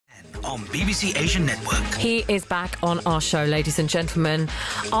on BBC Asian Network. He is back on our show, ladies and gentlemen,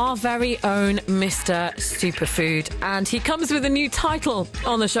 our very own Mr. Superfood. And he comes with a new title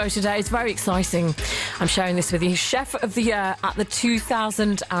on the show today. It's very exciting. I'm sharing this with you. Chef of the Year at the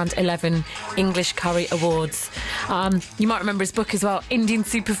 2011 English Curry Awards. You might remember his book as well, Indian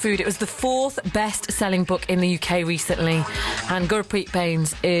Superfood. It was the 4th best-selling book in the UK recently. And Gurpreet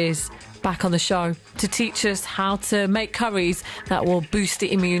Bains is back on the show to teach us how to make curries that will boost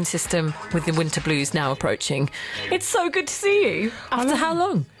the immune system with the winter blues now approaching. It's so good to see you. After how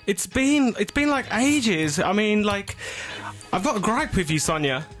long? It's been like ages. I mean, like, I've got a gripe with you,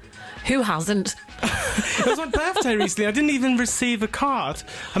 Sonia. Who hasn't? It was my birthday recently. I didn't even receive a card.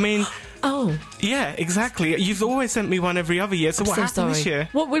 I mean... Oh. Yeah, exactly. You've always sent me one every other year, so what happened this year?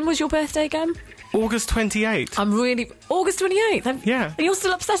 When was your birthday again? August 28th. August 28th? Yeah. And you're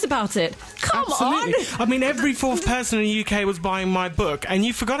still upset about it? Come Absolutely. on! I mean, every 4th person in the UK was buying my book, and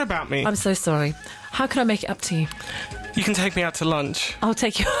you forgot about me. I'm so sorry. How can I make it up to you? You can take me out to lunch. I'll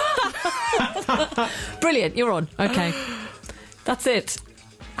take you... Brilliant, you're on. Okay. That's it.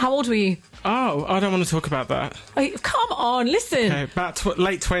 How old were you? Oh, I don't want to talk about that. Oh, come on, listen. Okay, about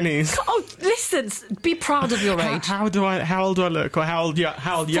late 20s. Oh, listen, be proud of your age. How old do I look? Or how old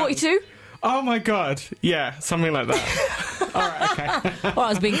 42? Oh my god. Yeah, something like that. Alright, okay. Well, I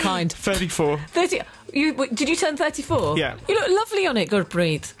was being kind. 34. 30. Did you turn 34? Yeah. You look lovely on it,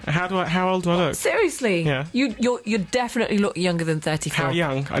 Gurpreet. How old do I look? Seriously? Yeah. You definitely look younger than 34. How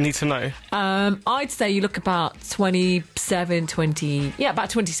young? I need to know. I'd say you look about 27, 20... Yeah, about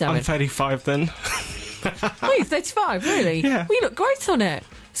 27. I'm 35 then. Oh, you're 35, really? Yeah. Well, you look great on it.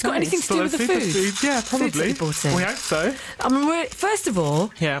 It's got anything to do with the food. Yeah, probably. Food that you brought in. We hope so. First of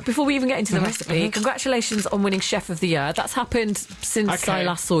all, yeah. Before we even get into the recipe, congratulations on winning Chef of the Year. That's happened since I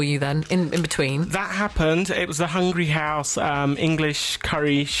last saw you then, in between. That happened. It was the Hungry House English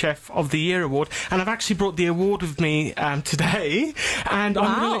Curry Chef of the Year award. And I've actually brought the award with me today. And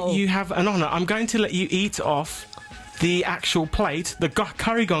I'm going to let you have an honour. I'm going to let you eat off the actual plate, the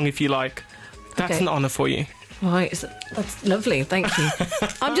curry gong, if you like. That's an honour for you. Right, that's lovely, thank you.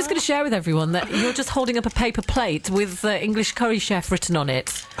 I'm just going to share with everyone that you're just holding up a paper plate with English Curry Chef written on it.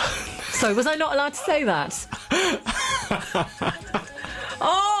 So, was I not allowed to say that?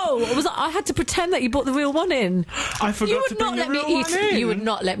 I had to pretend that you brought the real one in. I forgot to bring the real one in. You would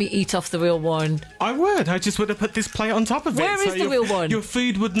not let me eat off the real one. I would. I just would have put this plate on top of it. Where is the real one? Your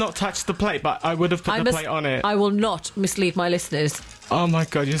food would not touch the plate, but I would have put the plate on it. I will not mislead my listeners. Oh my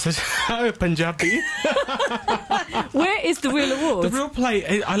god, you're such a Punjabi. Where is the real award? The real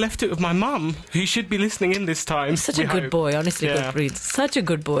plate, I left it with my mum, who should be listening in this time. Such a good boy, honestly, Gurpreet. Such a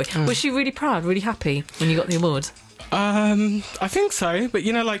good boy. Was she really proud, really happy when you got the award? I think so, but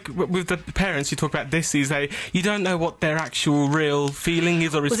you know, like with the parents, you talk about this, you don't know what their actual real feeling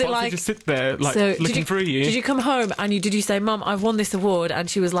is or response. They just sit there, like, looking through you. Did you come home and did you say, Mum, I've won this award? And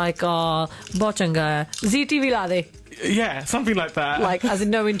she was like, oh, bochanga, ZTV lade. Yeah, something like that. Like, as in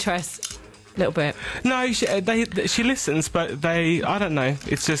no interest. A little bit. No, she listens, but I don't know.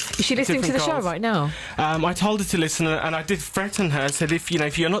 It's just. Is she listening to the show right now? I told her to listen, and I did threaten her. I said, if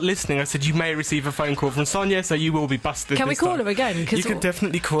you're not listening, I said you may receive a phone call from Sonia, so you will be busted. Can we call her again? You can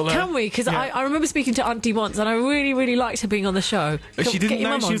definitely call her. Can we? Because I remember speaking to Auntie once, and I really, really liked her being on the show. She didn't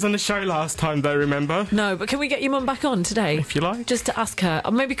know she was on the show last time, though. Remember? No, but can we get your mum back on today, if you like? Just to ask her,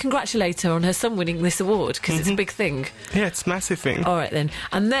 or maybe congratulate her on her son winning this award, because it's a big thing. Yeah, it's a massive thing. All right then,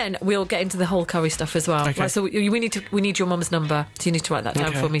 and then we'll get into the whole curry stuff as well. Okay. Right, so we need your mum's number, so you need to write that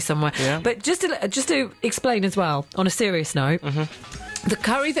down for me somewhere. Yeah. But just to explain as well, on a serious note, the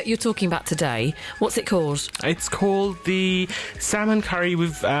curry that you're talking about today, what's it called? It's called the salmon curry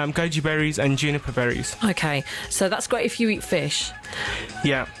with goji berries and juniper berries. Okay, so that's great if you eat fish.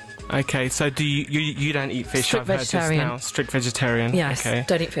 Yeah. Okay, so do you don't eat fish? Strict vegetarian. Heard just now. Strict vegetarian. Yes, okay.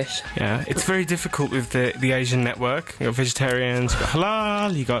 Don't eat fish. Yeah, it's very difficult with the Asian network. You got vegetarians, you got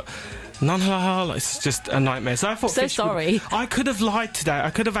halal, you got non-halal. It's just a nightmare. So I thought I could have lied today. I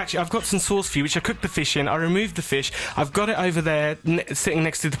could have actually. I've got some sauce for you, which I cooked the fish in. I removed the fish. I've got it over there, sitting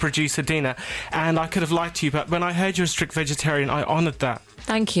next to the producer Dina, and I could have lied to you. But when I heard you're a strict vegetarian, I honoured that.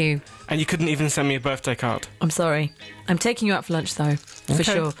 Thank you. And you couldn't even send me a birthday card. I'm sorry. I'm taking you out for lunch, though, for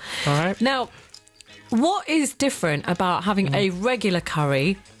sure. All right. Now, what is different about having a regular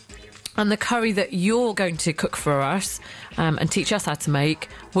curry and the curry that you're going to cook for us and teach us how to make,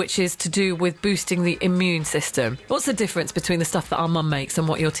 which is to do with boosting the immune system. What's the difference between the stuff that our mum makes and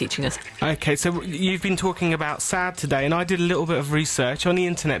what you're teaching us? Okay, so you've been talking about SAD today, and I did a little bit of research on the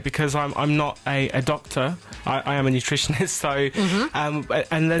internet because I'm not a doctor. I am a nutritionist, so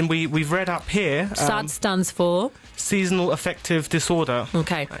and then we've read up here. SAD stands for seasonal affective disorder.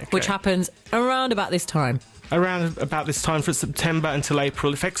 Okay, which happens around about this time. Around about this time, from September until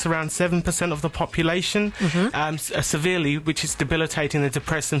April, affects around 7% of the population severely, which is debilitating and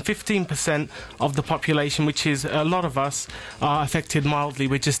depressed, and 15% of the population, which is a lot of us, are affected mildly.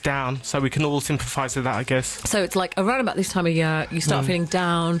 We're just down, so we can all sympathise with that, I guess. So it's like around about this time of year, you start feeling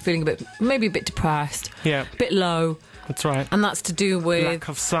down, feeling maybe a bit depressed, a bit low. That's right. And that's to do with lack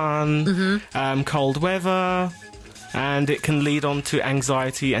of sun, cold weather. And it can lead on to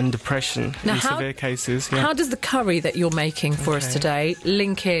anxiety and depression in severe cases. How does the curry that you're making for us today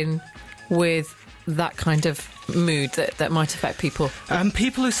link in with that kind of mood that might affect people?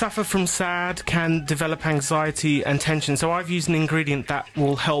 People who suffer from SAD can develop anxiety and tension. So I've used an ingredient that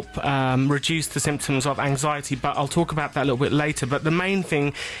will help reduce the symptoms of anxiety, but I'll talk about that a little bit later. But the main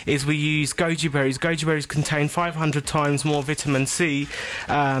thing is we use goji berries. Goji berries contain 500 times more vitamin C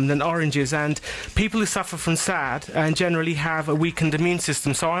than oranges, and people who suffer from SAD generally have a weakened immune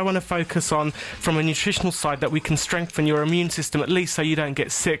system. So I want to focus on, from a nutritional side, that we can strengthen your immune system, at least so you don't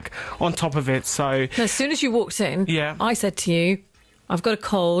get sick on top of it. So as soon as you walked in, I said to you, I've got a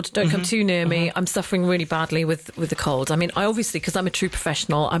cold, don't come too near me, I'm suffering really badly with the cold. I mean, I obviously, because I'm a true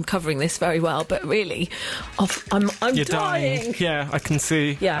professional, I'm covering this very well, but really, I'm You're dying. Yeah, I can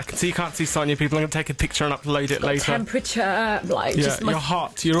see. Yeah. I can see you can't see Sonia. People are going to take a picture and upload it later. Temperature, you're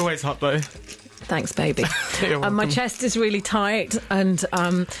hot. You're always hot, though. Thanks, baby. And my chest is really tight, and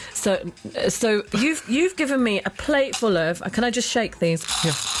so you've given me a plate full of. Can I just shake these?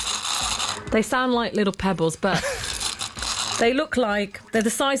 Yeah. They sound like little pebbles, but they look like they're the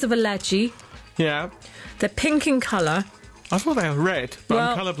size of a ledgie. Yeah. They're pink in colour. I thought they were red, but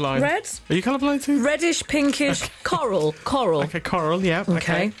I'm colourblind. Red? Are you colourblind too? Reddish, pinkish, coral. Okay, coral, yeah.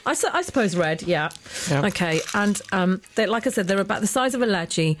 Okay. I suppose red, yeah. Okay, and like I said, they're about the size of a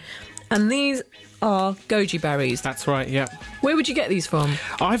ledgie, and these are goji berries. That's right, yeah. Where would you get these from?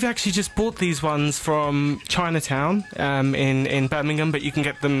 I've actually just bought these ones from Chinatown in Birmingham, but you can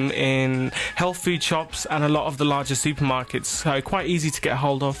get them in health food shops and a lot of the larger supermarkets, so quite easy to get a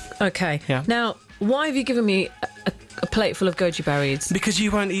hold of. Okay. Yeah. Now, why have you given me a plate full of goji berries? Because you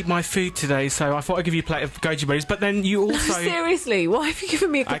won't eat my food today, so I thought I'd give you a plate of goji berries, but then you also... Seriously, why have you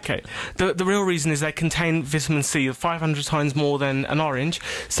given me a... Okay, the real reason is they contain vitamin C 500 times more than an orange,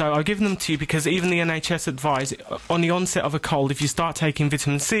 so I've given them to you because even the NHS advise, on the onset of a cold, if you start taking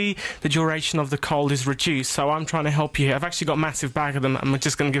vitamin C, the duration of the cold is reduced, so I'm trying to help you here. I've actually got a massive bag of them, and I'm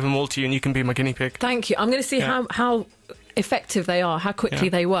just going to give them all to you, and you can be my guinea pig. Thank you. I'm going to see how effective they are, how quickly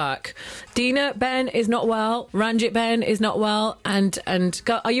they work. Dina, Ben is not well. Ranjit Ben is not well. And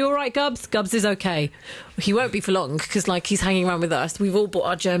are you all right, Gubs? Gubs is okay. He won't be for long because, like, he's hanging around with us. We've all brought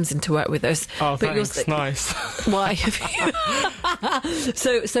our germs into work with us. Oh, but thanks. Nice. Why?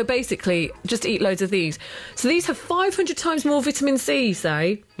 So basically, just eat loads of these. So these have 500 times more vitamin C, you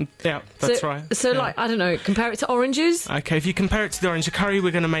say? Yeah, that's right. So, like, I don't know, compare it to oranges? Okay, if you compare it to the orange, the curry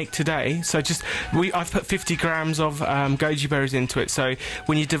we're going to make today, so I've put 50 grams of goji berries into it, so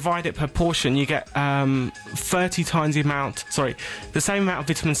when you divide it per portion, you get 30 times the same amount of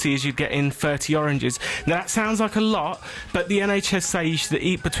vitamin C as you'd get in 30 oranges. Now, that sounds like a lot, but the NHS say you should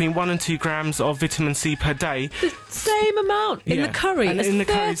eat between 1 and 2 grams of vitamin C per day. The same amount in the curry as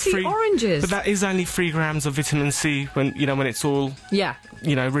 30 oranges. But that is only 3 grams of vitamin C when it's all... Yeah.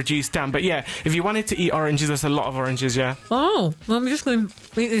 Reduced down. But yeah, if you wanted to eat oranges, there's a lot of oranges, yeah. Oh, well, I'm just going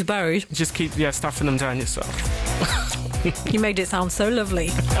to eat these berries. Just keep, stuffing them down yourself. You made it sound so lovely.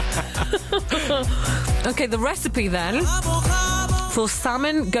 Okay, the recipe then for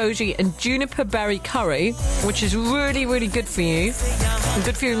salmon, goji and juniper berry curry, which is really, really good for you and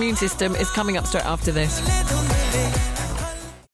good for your immune system, is coming up straight after this.